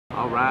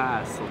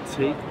Alright, so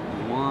take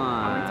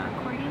one.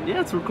 Oh, it's recording?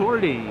 Yeah, it's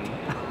recording.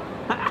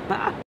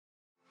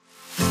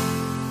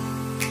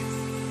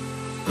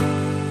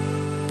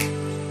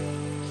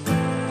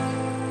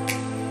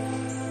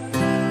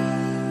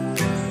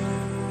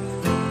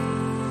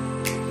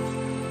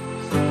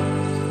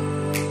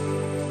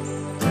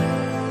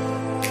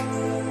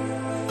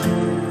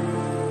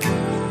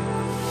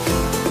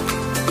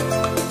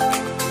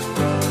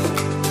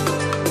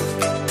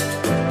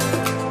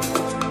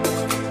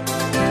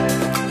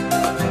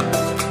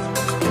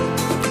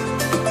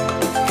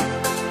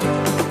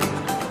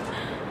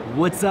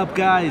 What's up,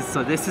 guys?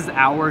 So this is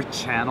our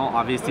channel.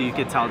 Obviously you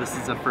can tell this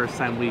is the first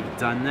time we've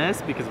done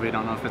this because we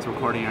don't know if it's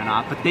recording or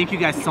not, but thank you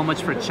guys so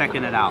much for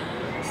checking it out.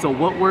 So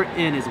what we're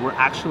in is we're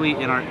actually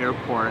in our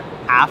airport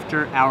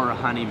after our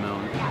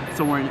honeymoon.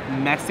 So we're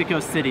in Mexico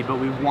City, but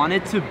we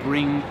wanted to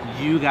bring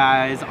you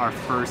guys our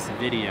first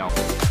video.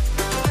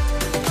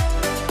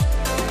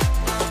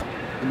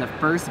 And the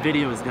first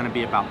video is going to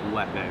be about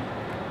what, babe?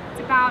 It's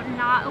about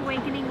not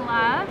awakening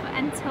love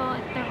until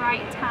the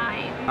right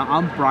time.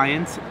 I'm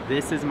Bryant,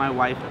 this is my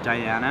wife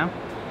Diana,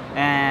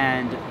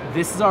 and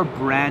this is our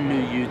brand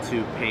new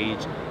YouTube page,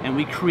 and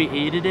we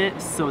created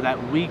it so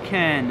that we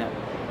can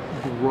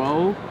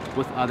grow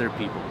with other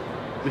people.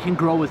 We can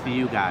grow with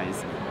you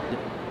guys.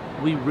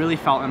 We really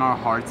felt in our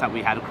hearts that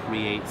we had to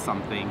create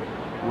something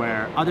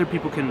where other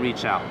people can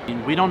reach out. I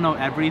mean, we don't know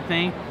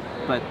everything,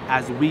 but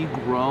as we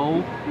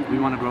grow, we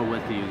want to grow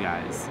with you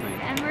guys.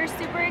 And we're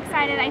super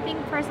excited. I think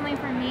personally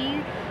for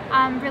me,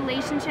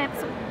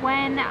 relationships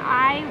when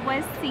I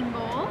was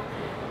single,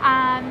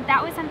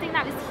 that was something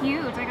that was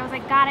huge. Like I was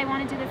like, God, I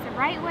want to do this the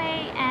right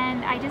way,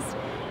 and I just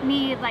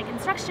need like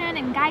instruction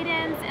and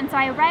guidance. And so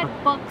I read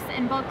books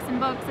and books and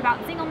books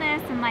about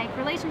singleness and like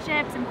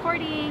relationships and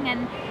courting,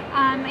 and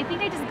I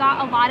think I just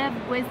got a lot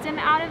of wisdom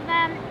out of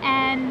them,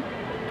 and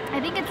I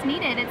think it's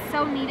needed. It's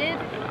so needed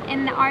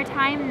in our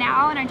time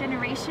now, in our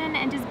generation,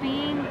 and just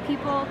being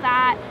people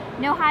that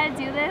know how to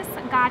do this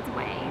God's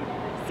way.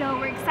 So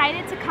we're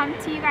excited to come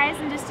to you guys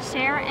and just to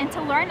share and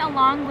to learn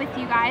along with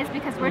you guys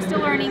because we're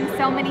still learning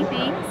so many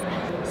things.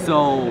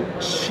 So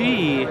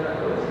she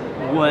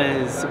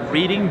was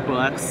reading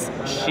books,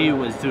 she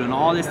was doing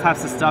all these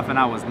types of stuff, and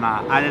I was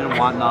not. I didn't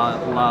want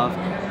love.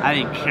 I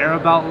didn't care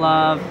about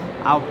love.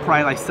 I'll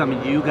probably like some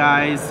of you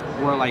guys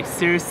were like,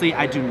 seriously,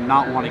 I do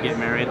not want to get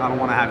married. I don't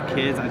want to have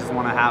kids. I just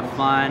want to have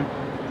fun.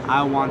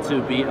 I want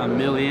to be a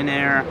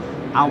millionaire.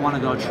 I want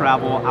to go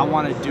travel. I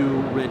want to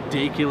do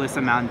ridiculous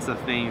amounts of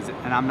things,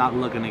 and I'm not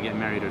looking to get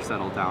married or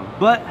settle down.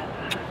 But,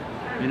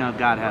 you know,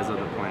 God has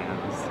other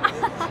plans.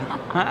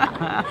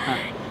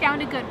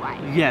 Found a good wife.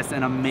 Yes,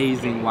 an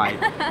amazing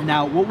wife.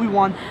 Now, what we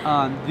want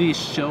this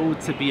show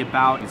to be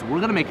about is we're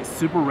going to make it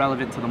super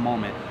relevant to the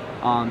moment.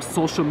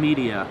 Social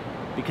media,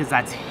 because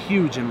that's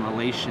huge in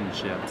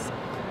relationships.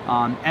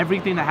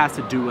 Everything that has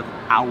to do with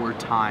our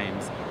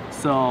times.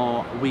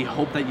 So we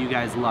hope that you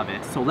guys love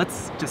it. So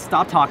let's just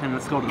stop talking and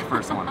let's go to the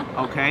first one,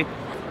 okay?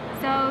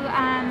 So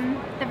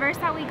the verse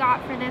that we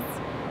got for this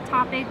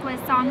topic was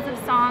Songs of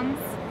Songs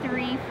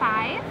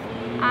 3:5,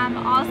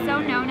 also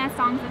known as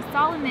Songs of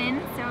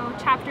Solomon, so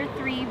chapter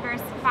 3,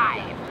 verse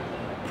 5.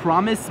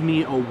 Promise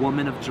me, O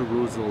woman of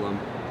Jerusalem,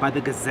 by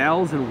the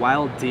gazelles and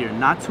wild deer,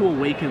 not to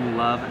awaken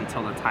love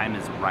until the time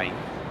is right.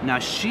 Now,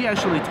 she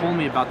actually told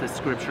me about this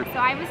scripture. So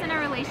I was in a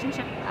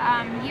relationship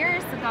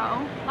years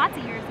ago, lots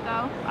of years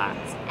ago.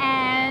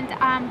 And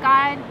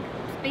God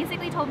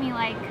basically told me,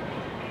 like,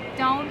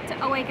 don't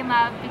awaken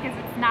love because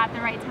it's not the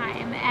right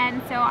time.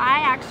 And so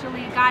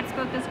God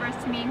spoke this verse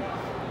to me.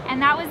 And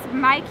that was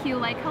my cue,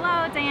 like,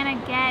 hello, Diana,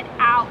 get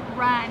out,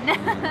 run.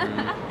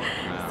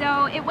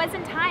 So it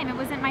wasn't time. It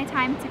wasn't my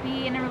time to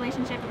be in a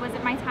relationship. It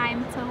wasn't my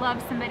time to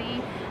love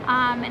somebody.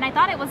 And I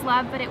thought it was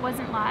love, but it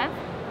wasn't love.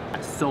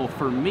 So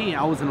for me,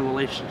 I was in a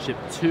relationship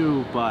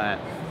too, but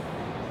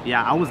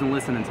yeah, I wasn't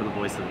listening to the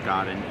voice of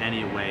God in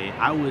any way.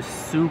 I was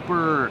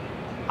super,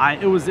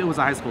 it was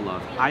a high school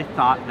love. I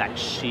thought that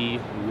she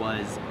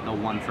was the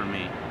one for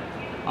me.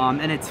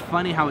 And it's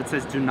funny how it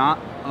says, do not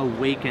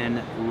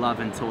awaken love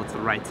until it's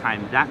the right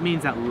time. That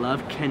means that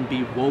love can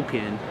be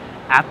woken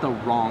at the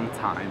wrong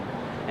time.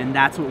 And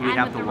that's what we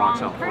have to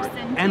watch out for.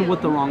 And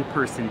with the wrong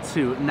person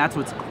too. And that's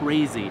what's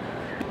crazy.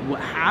 What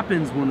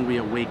happens when we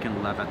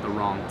awaken love at the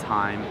wrong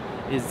time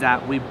is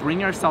that we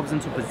bring ourselves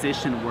into a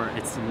position where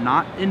it's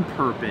not in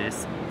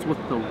purpose, it's with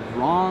the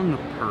wrong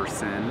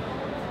person,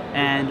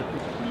 and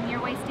I mean,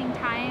 you're wasting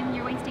time,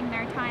 you're wasting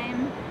their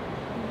time.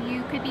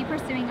 You could be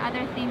pursuing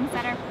other things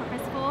that are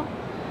purposeful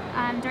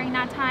during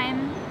that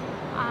time,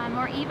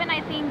 or even, I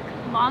think,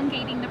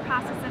 elongating the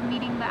process of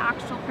meeting the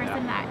actual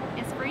person that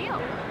is for you.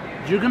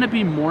 You're going to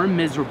be more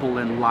miserable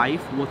in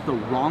life with the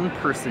wrong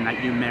person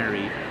that you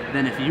marry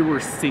than if you were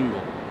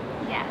single.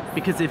 Yes.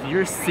 Because if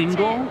you're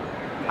single,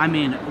 I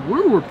mean,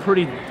 we're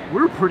pretty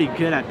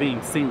good at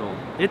being single.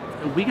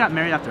 We got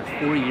married after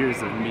 4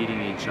 years of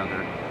meeting each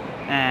other.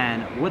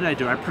 And what did I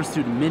do? I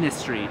pursued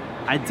ministry.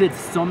 I did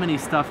so many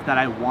stuff that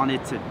I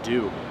wanted to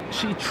do.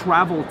 She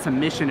traveled to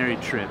missionary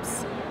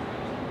trips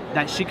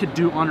that she could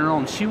do on her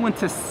own. She went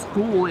to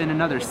school in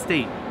another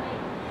state.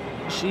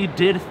 She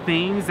did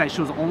things that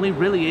she was only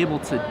really able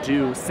to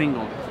do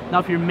single. Now,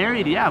 if you're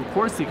married, yeah, of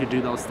course you could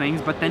do those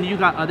things, but then you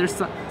got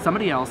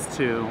somebody else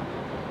to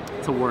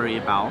worry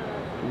about.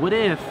 What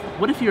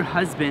if your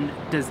husband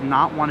does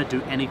not want to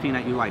do anything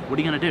that you like? What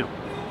are you gonna do?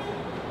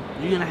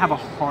 You're gonna have a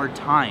hard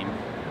time.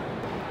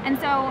 And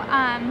so,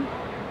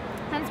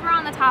 since we're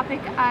on the topic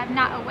of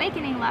not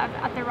awakening love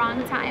at the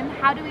wrong time,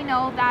 how do we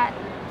know that,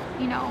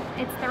 you know,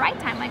 it's the right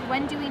time? Like,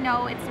 when do we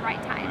know it's the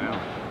right time?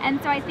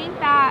 And so I think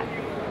that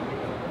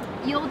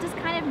you'll just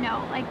kind of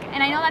know, like,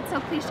 and I know that's so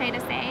cliche to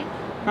say,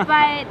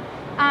 but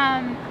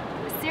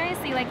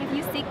seriously, like, if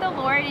you seek the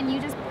Lord and you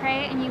just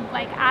pray and you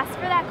like ask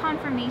for that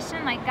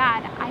confirmation, like,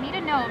 God, I need to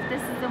know if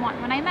this is the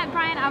one. When I met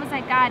Brian, I was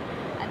like, God,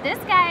 this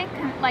guy,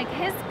 like,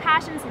 his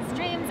passions, his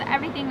dreams,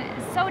 everything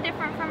is so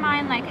different from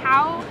mine. Like,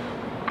 how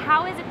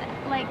is it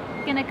like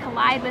gonna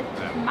collide with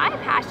my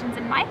passions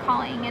and my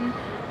calling and,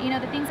 you know,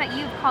 the things that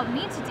you've called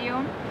me to do?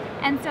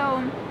 And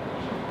so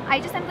I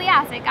just simply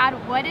asked, like, God,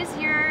 what is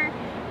your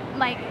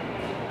like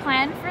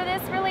plan for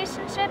this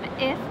relationship,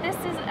 if this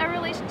is a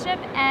relationship?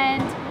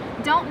 And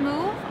don't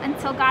move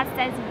until God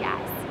says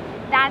yes.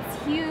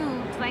 That's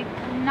huge. Like,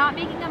 not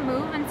making a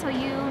move until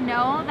you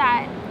know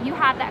that you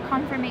have that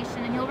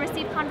confirmation, and you'll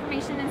receive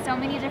confirmation in so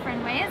many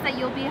different ways that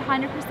you'll be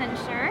 100%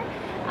 sure.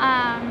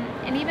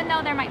 And even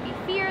though there might be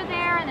fear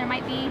there and there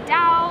might be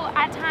doubt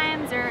at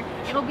times, or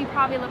it'll be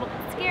probably a little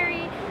bit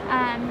scary,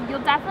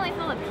 you'll definitely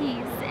feel at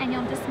peace, and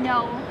you'll just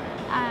know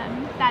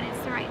that it's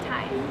the right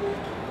time.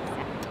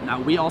 So. Now,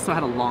 we also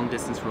had a long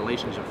distance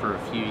relationship for a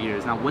few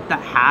years. Now, what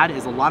that had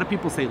is, a lot of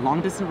people say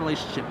long distance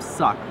relationships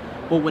suck,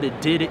 but what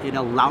it did, it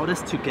allowed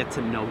us to get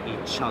to know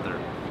each other.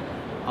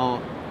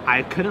 Oh,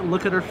 I couldn't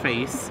look at her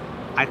face,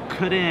 I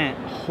couldn't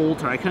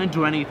hold her, I couldn't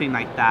do anything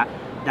like that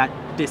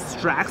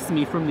distracts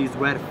me from these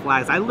red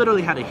flags. I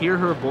literally had to hear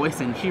her voice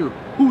and hear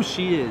who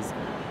she is,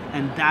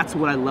 and that's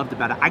what I loved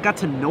about it. I got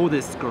to know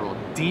this girl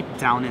deep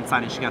down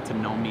inside, and she got to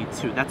know me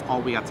too. That's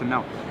all we got to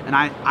know, and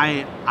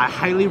I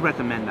highly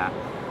recommend that.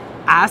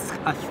 Ask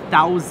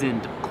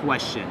 1,000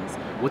 questions.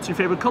 What's your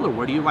favorite color?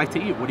 Where do you like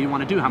to eat? What do you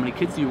want to do? How many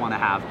kids do you want to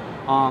have?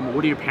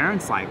 What are your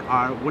parents like?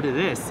 What are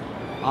this?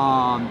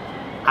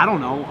 I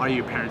don't know. Are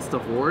your parents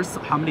divorced?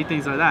 How many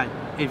things are that?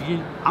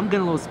 I'm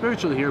getting a little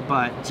spiritual here,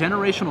 but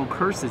generational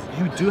curses,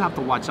 you do have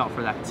to watch out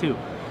for that too.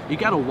 You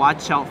got to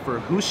watch out for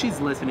who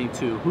she's listening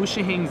to, who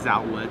she hangs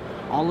out with,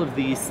 all of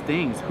these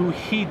things, who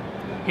he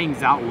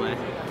hangs out with,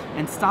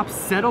 and stop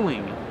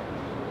settling.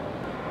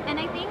 And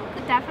I think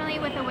definitely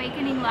with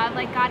awakening love,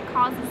 like, God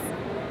calls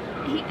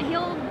us,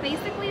 he'll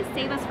basically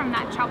save us from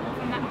that trouble,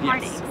 from that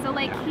heartache. Yes. So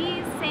like,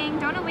 he's saying,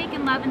 don't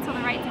awaken love until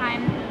the right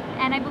time.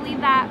 And I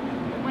believe that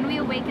when we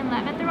awaken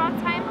love at the wrong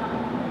time,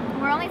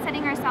 we're only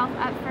setting ourselves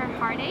up for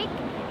heartache.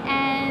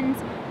 And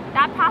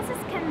that process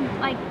can,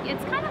 like,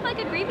 it's kind of like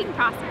a grieving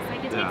process.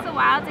 Like, it takes a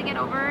while to get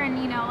over, and,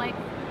 you know, like,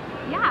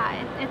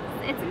 yeah,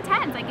 it's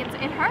intense. Like,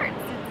 it hurts.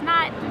 It's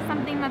not just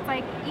something that's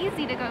like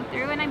easy to go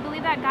through. And I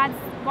believe that God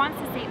wants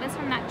to save us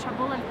from that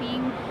trouble of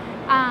being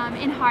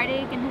in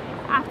heartache and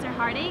after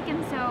heartache.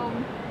 And so,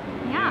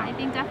 yeah, I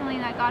think definitely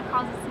that God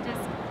calls us to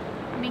just,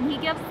 I mean, he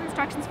gives us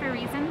instructions for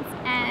reasons.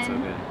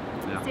 And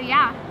so,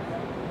 yeah.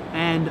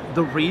 And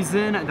the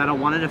reason that I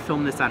wanted to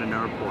film this at an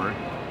airport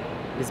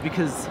is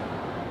because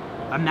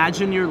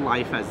imagine your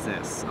life as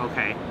this,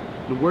 okay?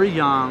 We're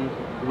young,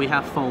 we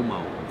have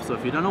FOMO. So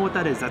if you don't know what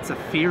that is, that's a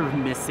fear of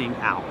missing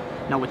out.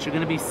 Now, what you're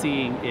gonna be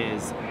seeing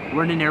is,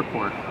 we're in an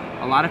airport.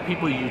 A lot of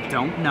people you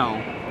don't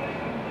know,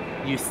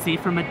 you see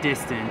from a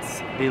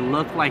distance, they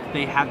look like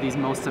they have these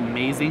most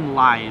amazing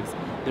lives.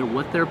 They're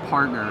with their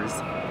partners.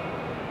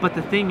 But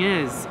the thing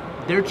is,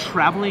 they're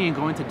traveling and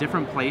going to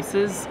different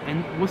places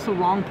and with the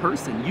wrong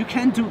person. You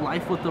can do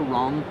life with the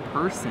wrong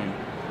person.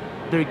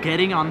 They're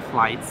getting on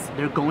flights,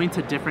 they're going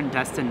to different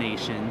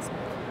destinations,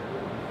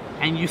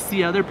 and you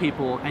see other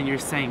people and you're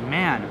saying,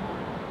 man,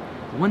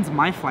 when's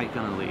my flight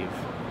gonna leave?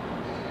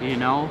 You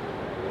know,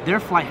 their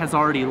flight has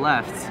already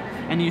left,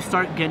 and you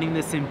start getting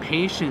this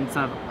impatience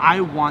of,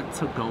 I want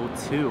to go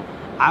too.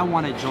 I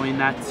want to join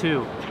that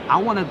too. I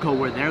want to go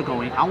where they're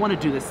going. I want to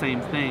do the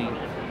same thing.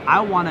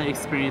 I want to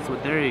experience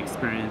what they're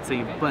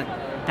experiencing, but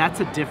that's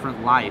a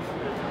different life.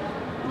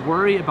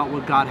 Worry about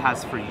what God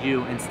has for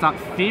you, and stop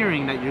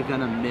fearing that you're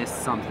gonna miss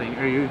something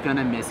or you're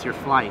gonna miss your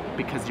flight,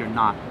 because you're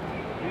not.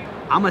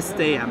 I'm gonna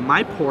stay at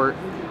my port.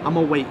 I'm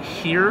gonna wait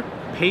here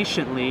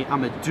patiently.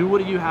 I'm gonna do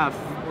what you have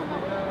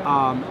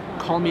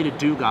called me to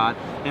do, God.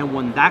 And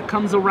when that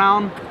comes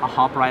around, I'll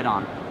hop right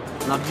on.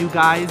 Love you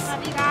guys.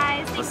 Love you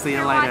guys. I'll see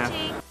you later.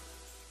 Watching.